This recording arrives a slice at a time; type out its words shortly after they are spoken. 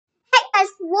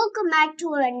welcome back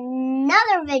to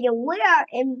another video. We are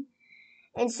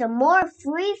in some more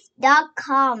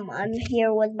free.com. I'm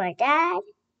here with my dad.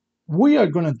 What we're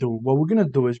gonna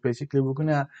do is basically we're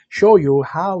gonna show you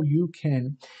how you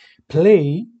can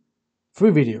play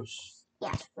free videos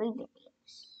Yes, free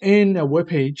videos. in a web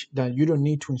page that you don't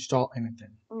need to install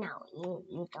anything. No, you don't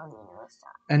need to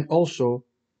stop. And also,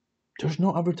 there's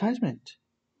no advertisement.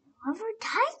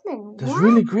 Advertisement? That's what?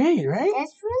 really great, right?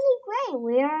 That's really great.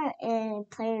 We are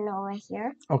playing over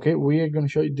here. Okay, we are gonna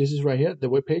show you. This is right here, the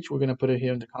web page. We're gonna put it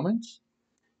here in the comments.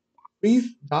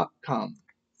 Free.com.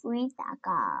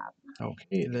 Free.com.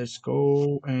 Okay, let's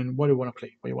go. And what do you want to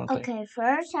play? What do you want to play? Okay,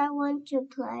 first I want to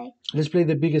play Let's play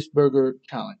the biggest burger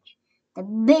challenge. the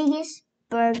biggest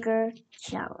burger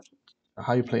challenge.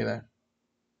 How you play that?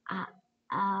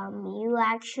 You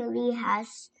actually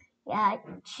has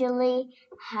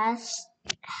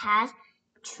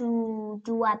to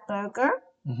do a burger,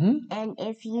 and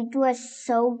if you do it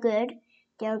so good,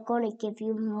 they're going to give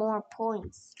you more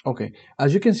points. Okay,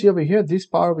 as you can see over here, this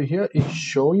part over here is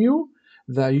show you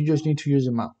that you just need to use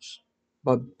a mouse.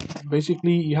 But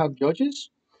basically, you have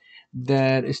judges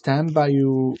that stand by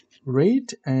your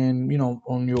rate and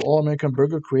on your All American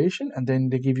Burger creation, and then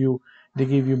they give you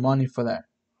money for that.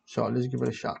 So let's give it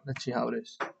a shot. Let's see how it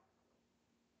is.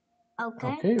 Okay.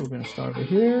 Okay, we're gonna start over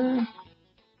here.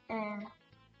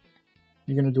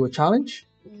 You're gonna do a challenge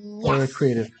or a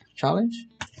creative challenge.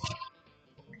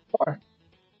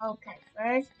 Okay,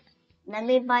 first let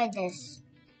me buy this.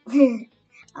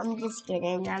 I'm just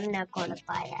kidding. I'm not gonna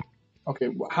buy that. Okay,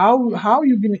 how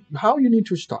you need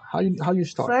to start? How you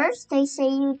start? First, they say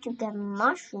you to get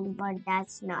mushroom, but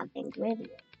that's not the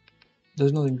ingredient.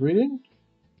 There's no ingredient.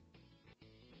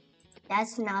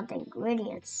 That's not the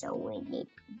ingredient, so we need.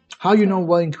 How you know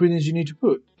what ingredients you need to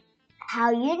put?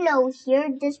 How you know here,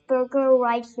 this burger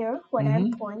right here, what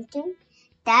I'm pointing,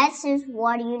 that is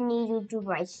what you need to do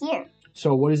right here.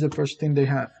 So what is the first thing they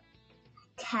have?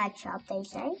 Ketchup, they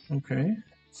say. Okay.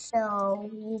 So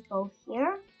you go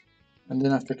here. And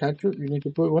then after ketchup, you need to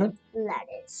put what?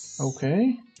 Lettuce.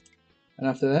 Okay. And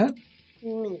after that?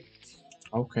 Meat.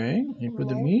 Okay. You put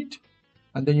the meat.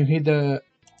 And then you hit the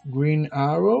green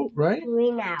arrow, right?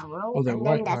 Green arrow. Oh, the and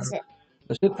white then that's arrow. it.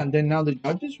 That's it. And then now the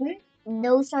judges, right?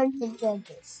 Those are the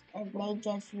judges. And they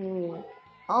give you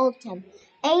all 10.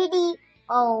 80.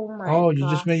 Oh my god. Oh, you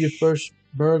just made your first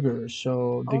burger.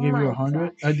 So they give you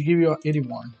 100. They give you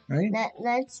 81, right?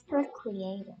 Let's put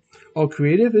creative. Oh,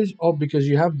 creative is because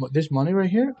you have this money right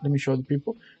here. Let me show the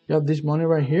people. You have this money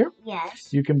right here.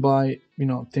 Yes. You can buy,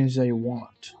 things that you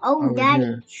want. Oh,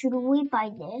 Daddy, should we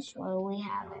buy this or we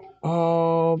have it?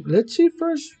 Let's see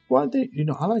first what they.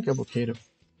 I like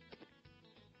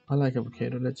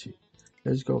avocado. Let's see.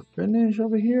 Let's go finish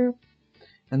over here,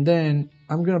 and then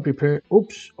I'm gonna prepare.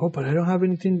 Oops. Oh, but I don't have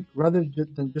anything rather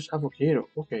than just avocado.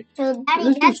 Okay. So,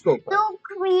 Daddy, that's so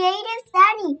creative,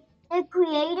 Daddy. The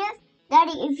creative.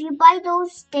 Daddy, if you buy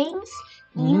those things,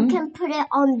 you can put it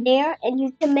on there and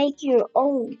you can make your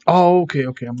own. Oh,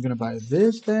 okay. I'm gonna buy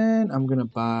this then. I'm gonna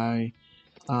buy.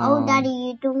 Oh, Daddy,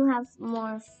 you don't have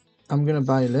more. I'm gonna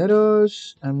buy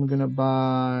lettuce. I'm gonna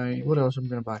buy. What else I'm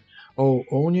gonna buy? Oh,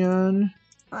 onion.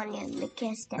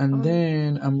 And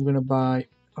then I'm gonna buy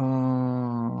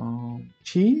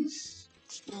cheese.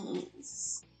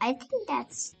 Cheese. I think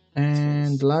that's.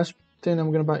 And the last thing I'm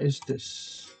gonna buy is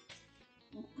this.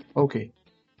 Okay,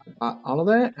 all of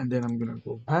that, and then I'm gonna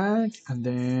go back, and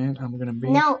then I'm gonna be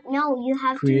no, you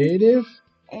have creative.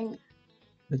 And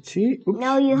let's see. Oops,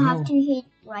 no, you have to hit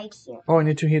right here. Oh, I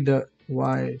need to hit the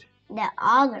white. The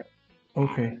other.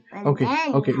 Okay.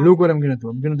 Okay. Look what I'm gonna do.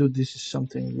 I'm gonna do this is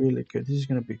something really good. This is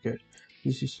gonna be good.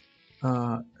 This is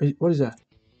what is that?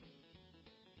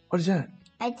 What is that?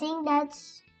 I think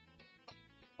that's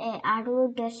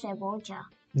árbol de cebolla.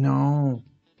 No.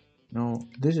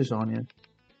 This is onion.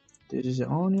 This is the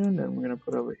onion that I'm gonna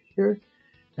put over here.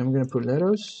 And I'm gonna put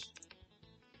lettuce.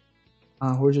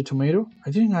 Where's the tomato? I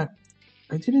didn't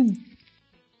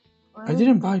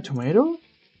buy tomato.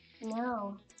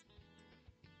 No.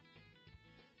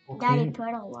 Okay. Daddy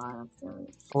put a lot of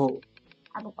things. Oh.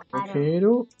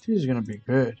 Avocado. This is gonna be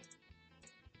good.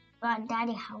 But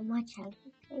Daddy, how much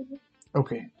avocado?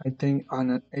 Okay, I think on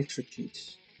an extra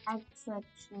cheese. Extra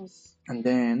cheese. And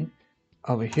then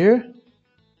over here,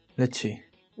 let's see.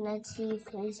 Let's see if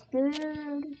it's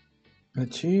good.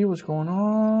 Let's see what's going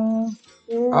on.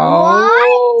 What?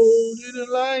 Oh, didn't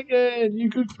like it. You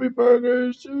cook free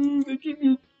burgers too. They give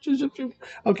you just a few.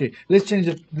 Okay, let's change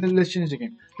it. Let's change the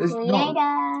game.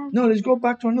 No, let's go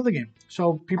back to another game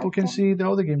so people can see the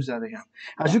other games that they have.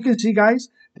 As you can see, guys,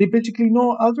 they basically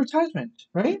know advertisement,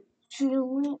 right? Should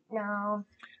we? No.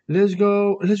 Let's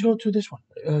go. Let's go to this one.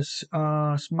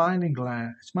 Smiling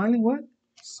glass. Smiling what?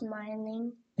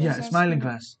 Smiling. Yeah, smiling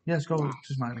glass. Yes, go glass.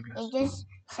 to smiling glass. It just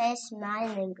says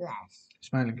smiling glass.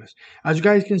 Smiling glass. As you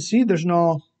guys can see, there's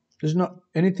no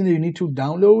anything that you need to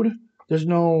download. There's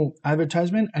no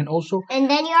advertisement, and also. And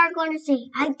then you are going to say,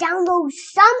 I download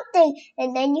something,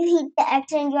 and then you hit the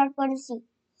X, and you are going to see.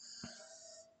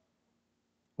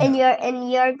 And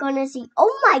you're gonna see.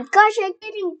 Oh my gosh! I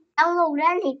didn't download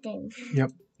anything.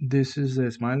 Yep, this is the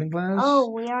smiling glass. Oh,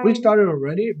 we started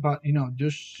already, but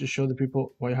just to show the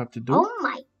people what you have to do. Oh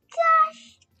my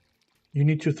gosh! You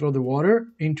need to throw the water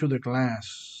into the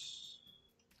glass,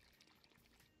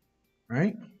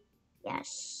 right?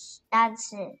 Yes,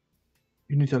 that's it.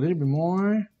 You need a little bit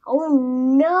more. Oh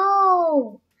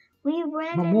no! We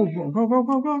ran. Go!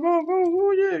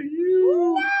 Yeah,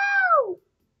 you. No!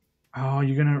 Oh,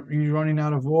 you're running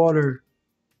out of water.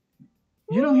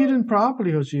 You don't hit it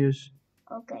properly, Josias.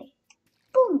 Okay.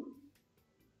 Boom.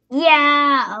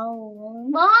 Yeah. Oh,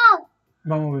 Mom.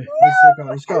 Vamos, No.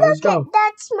 Let's go.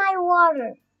 That's my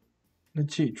water.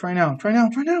 Let's see. Try now.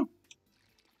 No.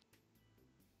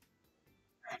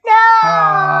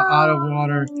 Out of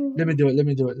water. Let me do it.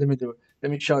 Let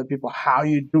me show the people how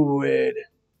you do it.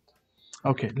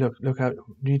 Okay, look how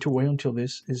you need to wait until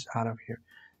this is out of here.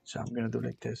 So I'm gonna do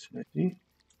like this. Let's see.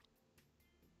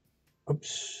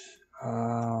 Oops.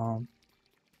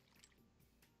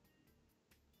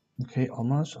 Okay,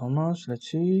 almost. Let's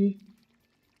see.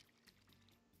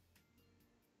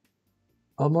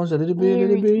 Almost a little bit. You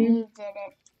did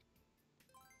it.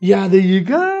 Yeah, there you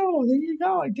go.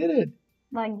 I did it.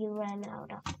 But you ran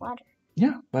out of water.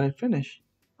 Yeah, but I finished.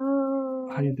 Oh.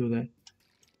 How you do that?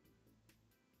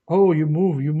 Oh, you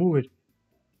move it.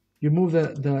 You move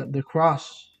the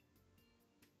cross.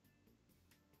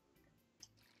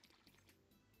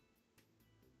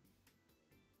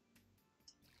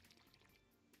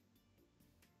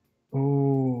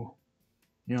 Oh,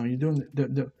 you're doing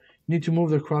you need to move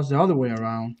the cross the other way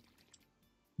around.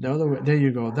 The other way. There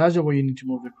you go. That's the way you need to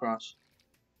move the cross.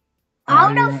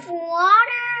 Out of water.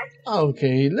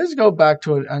 Okay, let's go back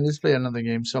to it and let's play another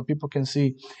game so people can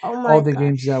see all the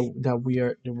games that we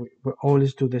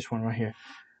always do. This one right here.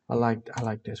 I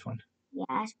like this one.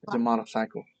 Yes. It's a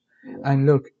motorcycle. Yeah. And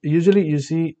look, usually you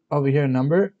see over here a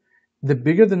number. The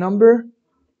bigger the number,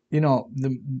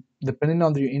 depending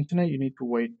on your internet, you need to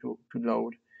wait to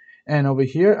load. And over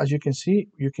here, as you can see,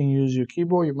 you can use your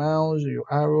keyboard, your mouse, your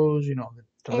arrows,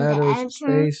 the letters, the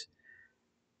space.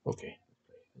 Okay.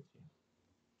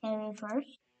 Can we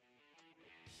first?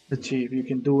 Let's see if you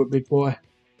can do it, big boy.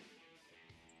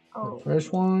 Oh. The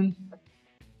first one.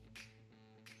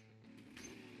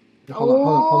 Hold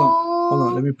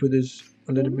on. Let me put this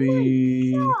a little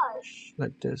bit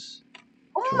like this.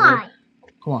 Oh my!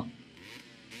 Come on.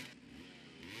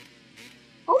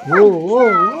 Oh my gosh!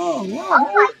 Oh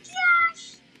my gosh!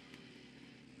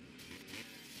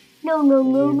 No!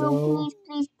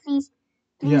 Please.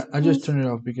 Yeah, I just turned it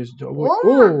off because.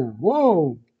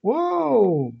 Whoa!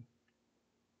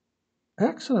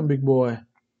 Excellent, big boy.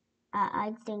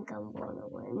 I think I'm gonna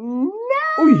win. No!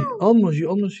 Oh, you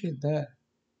almost hit that.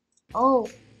 Oh.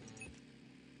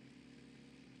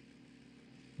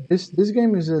 This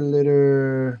game is a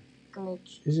little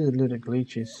glitchy. This is a little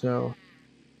glitchy, so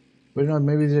we don't know,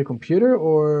 maybe it's a computer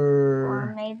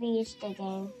or maybe it's the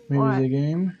game. Maybe it's the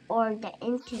game. Or the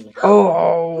internet.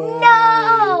 Oh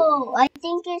no! I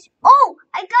think it's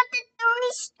I got the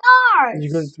 3 stars.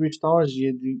 You got 3 stars,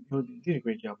 you did a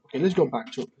great job. Okay, let's go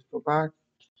back to it. Let's go back.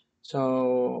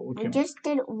 So we just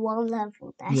did 1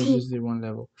 level. Yeah, just did 1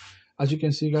 level. As you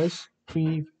can see, guys,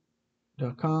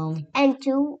 Preve.com. And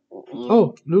 2.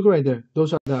 Oh, look right there.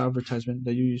 Those are the advertisements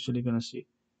that you're usually gonna see.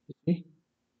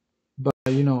 But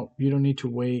you don't need to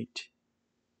wait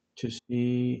to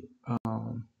see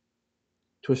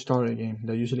to start a game.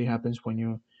 That usually happens when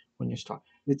you start.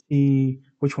 Let's see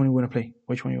which one you wanna play.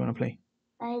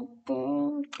 I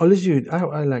think. Oh, let's do it.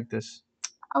 I like this.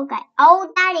 Okay.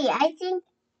 Oh, Daddy, I think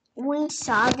we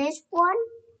saw this one.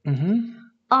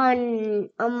 On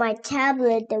my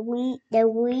tablet that we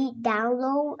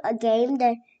download a game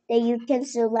that you can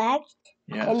select.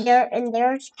 Yes. And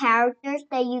there's characters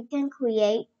that you can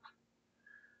create.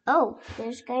 Oh,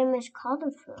 this game is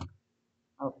colorful.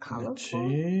 Oh, colorful. Let's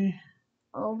see.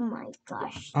 Oh my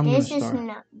gosh. This is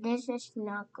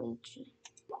not glitchy.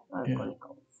 We're gonna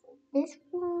go for this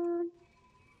one.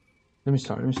 Let me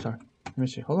start. Let me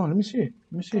see. Hold on, let me see.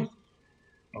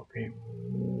 Okay.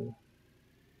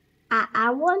 I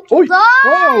want to go.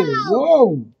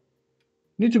 Whoa!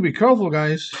 Need to be careful,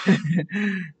 guys.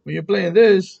 When you're playing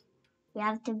this. You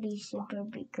have to be super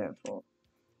careful.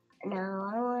 No,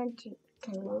 I want to.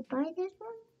 Can we buy this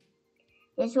one?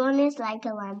 This one is like a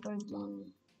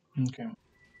Lamborghini. Okay.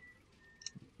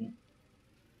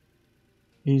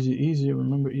 Easy, easy.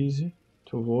 Remember, easy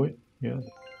to avoid. Yeah.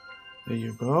 There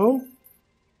you go.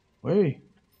 Wait.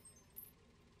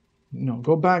 No,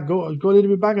 go back. Go a little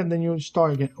bit back, and then you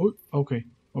start again. Oh, okay.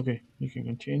 Okay. You can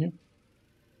continue.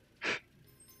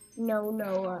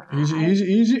 No. Easy, easy,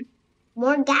 easy.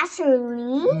 More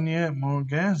gasoline? Yeah, more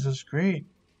gas. That's great.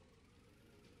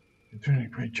 You're doing a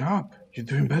great job. You're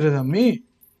doing better than me.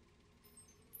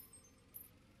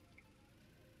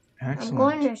 Excellent. I'm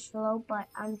going slow, but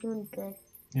I'm doing good.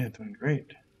 Yeah, doing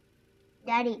great.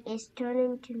 Daddy, it's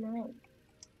turning to night.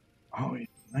 Oh,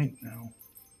 it's night now.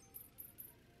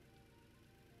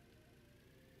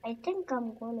 I think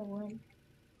I'm going to win.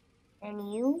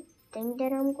 And you think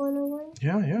that I'm going to win?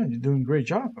 Yeah, you're doing a great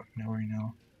job right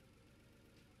now.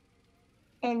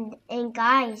 And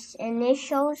guys, and it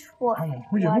shows for. Oh,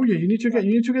 Huya, you need to get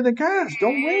the gas.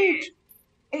 Don't wait.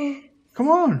 Come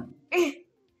on.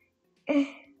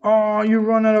 Oh, you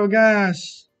run out of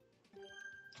gas.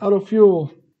 Out of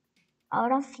fuel.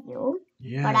 Out of fuel?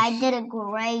 Yes. But I did a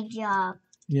great job.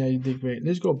 Yeah, you did great.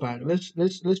 Let's go back. Let's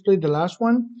play the last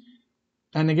one.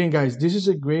 And again, guys, this is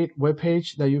a great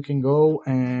webpage that you can go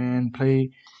and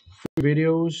play free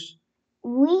videos.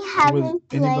 We haven't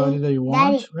with anybody that you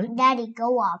want, right? Daddy,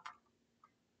 go up.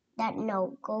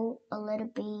 Go a little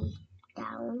bit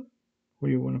down. What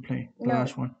do you want to play? The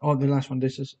last one. Oh, the last one.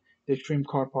 This is the extreme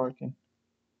car parking.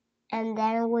 And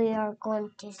then we are going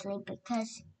to sleep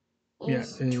because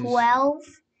it's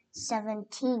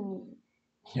 12:17.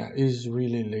 Yeah, it's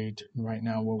really late right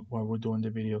now while we're doing the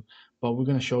video. But we're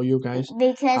going to show you guys.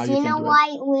 Because you know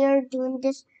why we're doing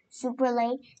this super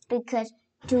late? Because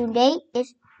today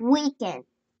is weekend.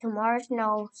 Tomorrow's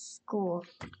no school.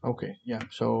 Okay, yeah.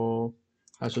 So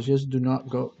Josias do not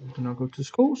go to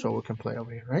school, so we can play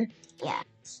over here, right? Yeah.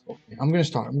 Okay, I'm gonna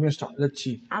start. Let's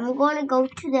see. I'm gonna go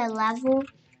to the level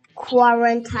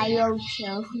Quarantine.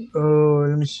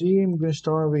 Let me see. I'm gonna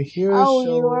start over here. Oh,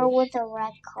 so you are with a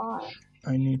red car.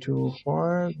 I need to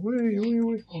park.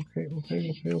 Wait. Okay.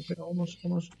 Almost.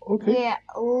 Okay. Yeah.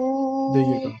 Ooh. There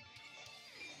you go.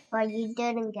 But you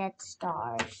didn't get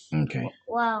stars. Okay.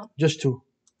 Wow. Just 2.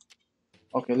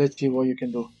 Okay, let's see what you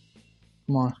can do.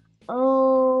 Come on.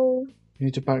 Oh. You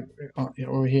need to park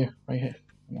over here, right here.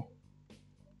 Come on.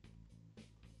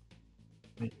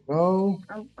 There you go.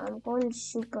 I'm going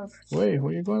super. Wait,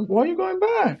 where are you going? Why are you going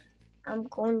back? I'm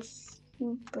going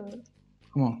super.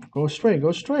 Come on, go straight.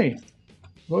 Go straight.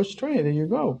 There you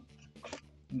go.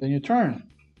 And then you turn.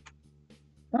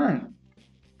 Turn.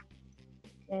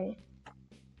 Okay.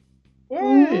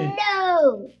 Hey.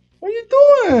 No. What are you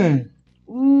doing?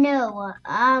 No.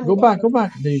 Go back.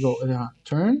 There you go.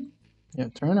 Turn. Yeah,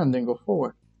 turn and then go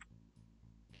forward.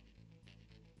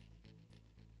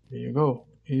 There you go.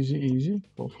 Easy.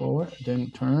 Go forward.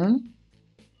 Then turn.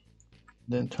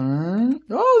 Oh,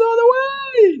 the other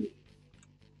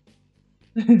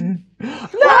way!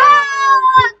 No!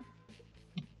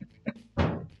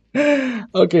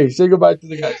 Okay, say goodbye to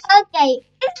the guys. Okay,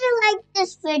 if you like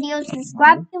this video,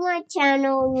 subscribe to my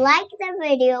channel, like the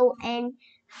video, and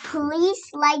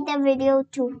please like the video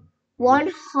to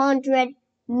 100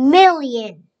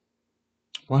 million.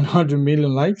 100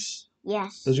 million likes?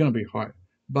 Yes. It's going to be hard.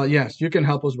 But yes, you can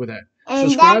help us with that.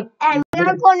 And subscribe. And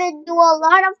we're going to do a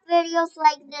lot of videos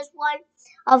like this one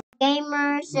of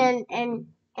gamers and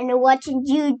watching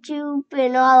YouTube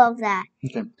and all of that.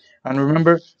 Okay. And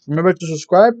remember to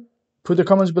subscribe, put the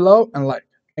comments below, and like.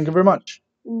 Thank you very much.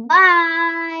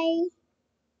 Bye.